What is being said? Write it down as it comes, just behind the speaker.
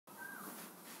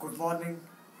Good morning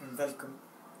and welcome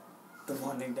to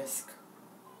Morning Desk.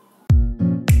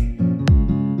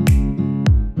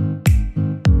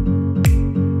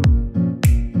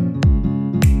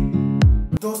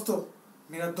 दोस्तों,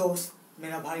 मेरा दोस्त,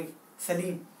 मेरा भाई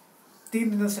सलीम 3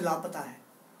 दिनों से लापता है।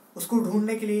 उसको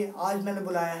ढूंढने के लिए आज मैंने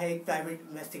बुलाया है एक प्राइवेट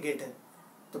इन्वेस्टिगेटर।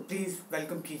 तो प्लीज़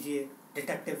वेलकम कीजिए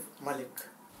डिटेक्टिव मलिक।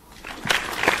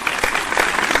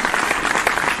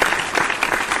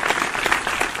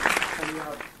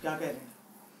 आप क्या कह रहे हैं?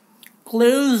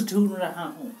 क्लूज ढूंढ रहा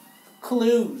हूँ।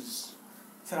 क्लूज।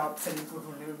 सर, आप सलीम को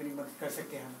ढूंढने में मेरी मदद कर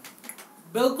सकते हैं?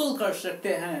 बिल्कुल कर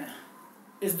सकते हैं।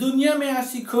 इस दुनिया में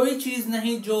ऐसी कोई चीज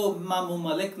नहीं जो मामू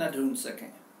मलिक न ढूंढ सके।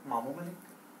 मामू मलिक?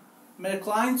 मेरे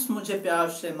क्लाइंट्स मुझे प्यार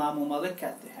से मामू मलिक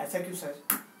कहते हैं। ऐसा क्यों सर?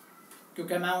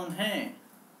 क्योंकि मैं उन्हें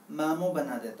मामू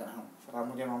बना देता हूँ। सर, आप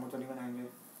मुझे मामू तो नहीं बनाएंगे?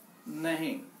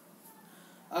 नहीं।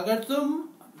 अगर तुम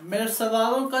मेरे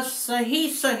सवालों का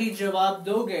सही जवाब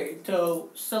दोगे तो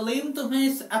सलीम तुम्हें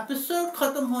इस एपिसोड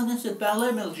खत्म होने से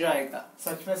पहले मिल जाएगा।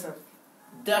 सच में सर?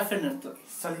 डेफिनेटली।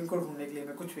 सलीम को ढूंढने के लिए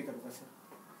मैं कुछ भी करूँगा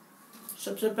सर।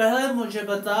 सबसे पहले मुझे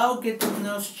बताओ कि तुमने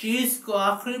उस चीज को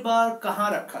आखिरी बार कहाँ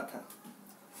रखा था।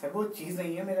 सर, वो चीज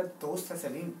नहीं है, मेरा दोस्त है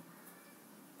सलीम।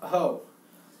 हो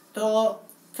तो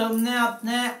तुमने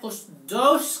अपने उस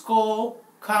दोस्त को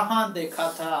कहाँ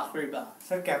देखा था आखिरी बार?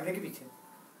 सर, कैमरे के पीछे।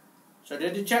 So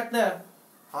did you check there?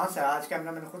 हाँ सर, आज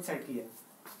कैमरा मैंने खुद सेट किया।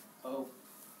 Oh.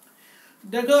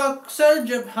 देखो, अक्सर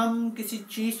जब हम किसी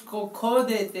चीज को खो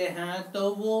देते हैं तो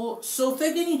वो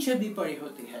सोफे के नीचे भी पड़ी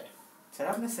होती है। सर,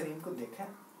 आपने सलीम को देखा है?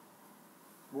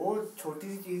 वो छोटी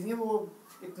सी चीज नहीं है, वो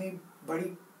इतनी बड़ी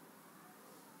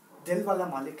दिल वाला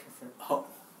मालिक है sir. Oh,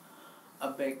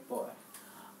 a big boy.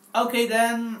 Okay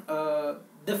then,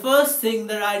 the first thing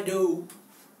that I do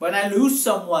when I lose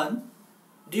someone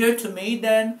dear to me,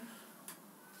 then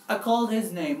I call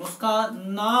his name. उसका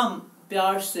नाम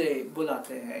प्यार से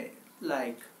बुलाते हैं,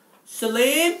 like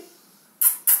Saleem.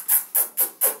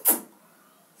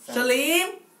 Salim.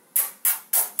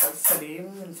 Sir,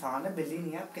 Salim इंसान है, बिल्ली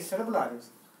नहीं है। आप किस तरह बुला रहे हो?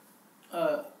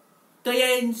 तो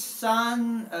ये इंसान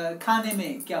खाने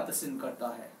में क्या पसंद करता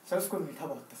है? सर, उसको मीठा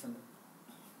बहुत पसंद है।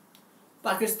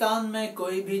 पाकिस्तान में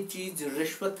कोई भी चीज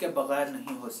रिश्वत के बगैर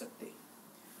नहीं हो सकती।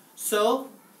 So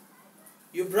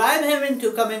you bribe him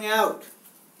into coming out.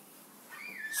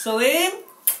 Saleem?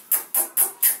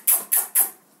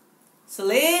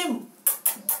 Saleem?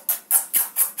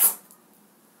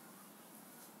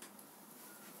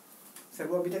 Sir,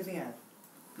 वो अभी तक नहीं आया।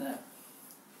 No.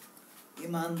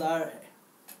 ईमानदार है।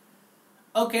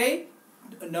 Okay,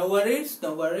 no worries,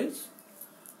 no worries.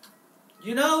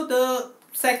 You know, the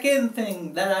second thing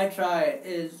that I try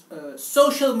is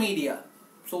social media.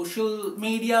 Social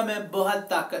media में बहुत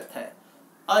ताकत है।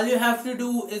 All you have to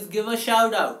do is give a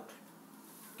shout out.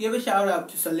 Give a shout out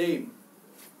to Saleem.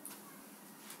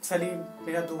 Salim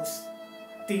मेरा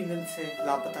दोस्त 3 दिन से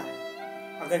लापता है।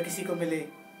 अगर किसी को मिले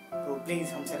तो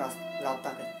प्लीज हमसे राब्ता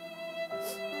करें,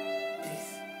 प्लीज।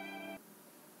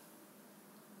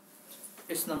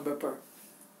 इस नंबर पर।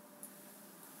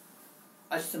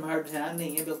 आज तुम्हारा ध्यान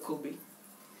नहीं है बिल्कुल भी।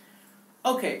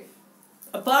 Okay,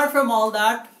 apart from all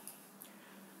that,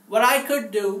 what I could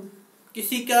do,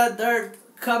 किसी का दर्द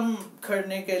कम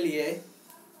करने के लिए,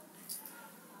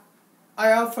 I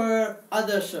offer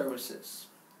other services.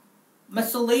 मैं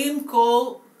सलीम को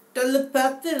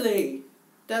telepathically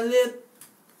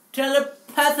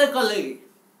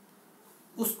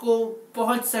उसको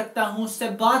पहुंच सकता हूँ, उससे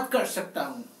बात कर सकता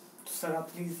हूँ। सर, आप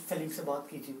प्लीज सलीम से बात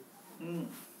कीजिए।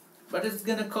 But it's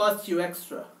gonna cost you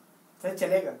extra. Sir,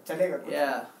 चलेगा कुछ।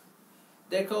 Yeah.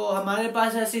 देखो, हमारे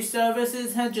पास ऐसी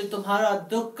सर्विसेज हैं जो तुम्हारा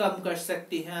दुख कम कर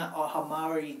सकती हैं और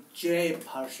हमारी जेब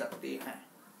भर सकती हैं।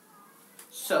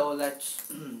 So let's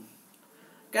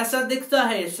कैसा दिखता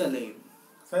है सलीम?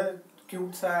 सर,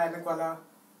 क्यूट सा ऐनक वाला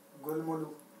गोलमोलू।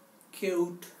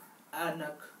 क्यूट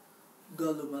ऐनक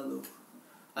गोलमोलू।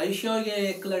 Are you sure ये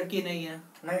एक लड़की नहीं है?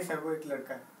 नहीं सर, वो एक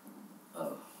लड़का है।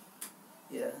 Oh,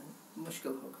 yeah,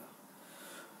 मुश्किल होगा।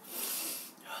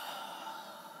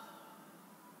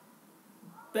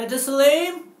 बेटा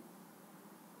सलीम,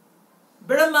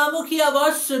 बेटा मामू की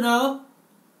आवाज सुनो।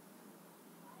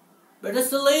 बेटा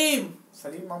सलीम।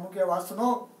 सलीम, मामू की आवाज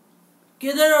सुनो।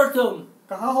 किधर हो तुम?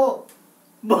 कहाँ हो?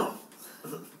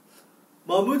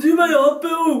 मामू जी, मैं यहाँ पे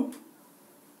हूँ।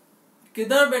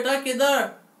 किधर बेटा, किधर?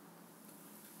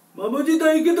 मामू जी,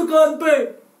 दही की दुकान पे।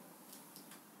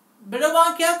 बेटा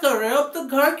वहाँ क्या कर रहे हो? अब तो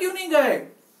घर क्यों नहीं गए?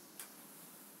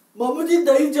 मामू जी,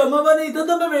 दही जमा हुआ नहीं था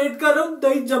तो मैं वेट कर रहा हूँ।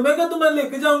 दही जमेगा तो मैं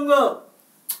लेके जाऊंगा।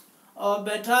 और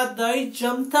बेटा, दही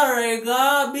जमता रहेगा,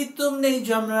 अभी तुम नहीं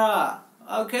जम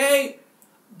रहा। ओके,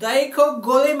 दही को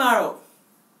गोली मारो।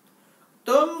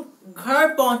 तुम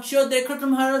घर पहुंचे हो, देखो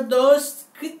तुम्हारा दोस्त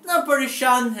कितना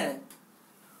परेशान है।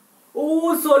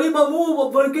 ओह सॉरी मामू,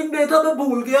 वर्किंग डे था, मैं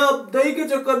भूल गया दही के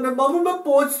चक्कर में। मामू मैं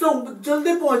पहुंचता हूँ,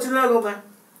 जल्दी पहुंचने लगा मैं।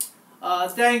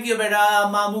 थैंक यू बेटा,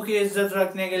 मामू की इज्जत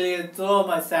रखने के लिए तो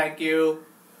मच थैंक यू।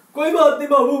 कोई बात नहीं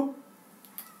मामू।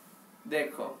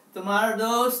 देखो तुम्हारा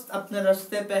दोस्त अपने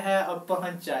रास्ते पे है और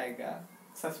पहुंच जाएगा।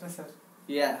 सच में सर?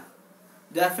 या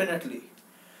डेफिनेटली,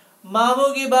 मामू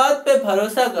की बात पे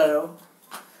भरोसा करो।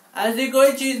 ऐसी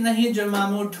कोई चीज नहीं जो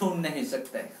मामू ढूंढ नहीं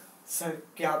सकते। सर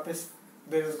क्या आप इस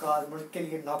बेरोजगार मुल्क के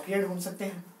लिए नौकरियां ढूंढ सकते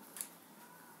हैं?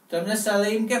 तुमने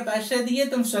सलीम के पैसे दिए,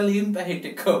 तुम सलीम पे ही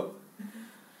टिको।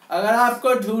 अगर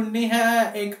आपको ढूंढनी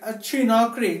है एक अच्छी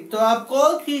नौकरी तो आप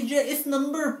कॉल कीजिए इस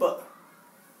नंबर पर।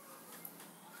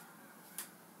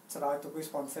 सर आज तो कोई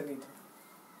स्पॉन्सर नहीं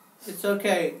था। It's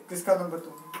okay. किसका नंबर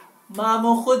तुमने?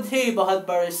 मामू खुद ही बहुत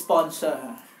बड़े स्पॉन्सर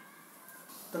हैं।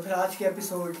 तो फिर आज की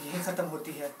एपिसोड यहीं ख़त्म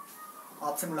होती है।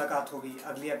 आपसे मुलाकात होगी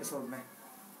अगली एपिसोड में।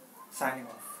 Signing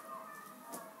off.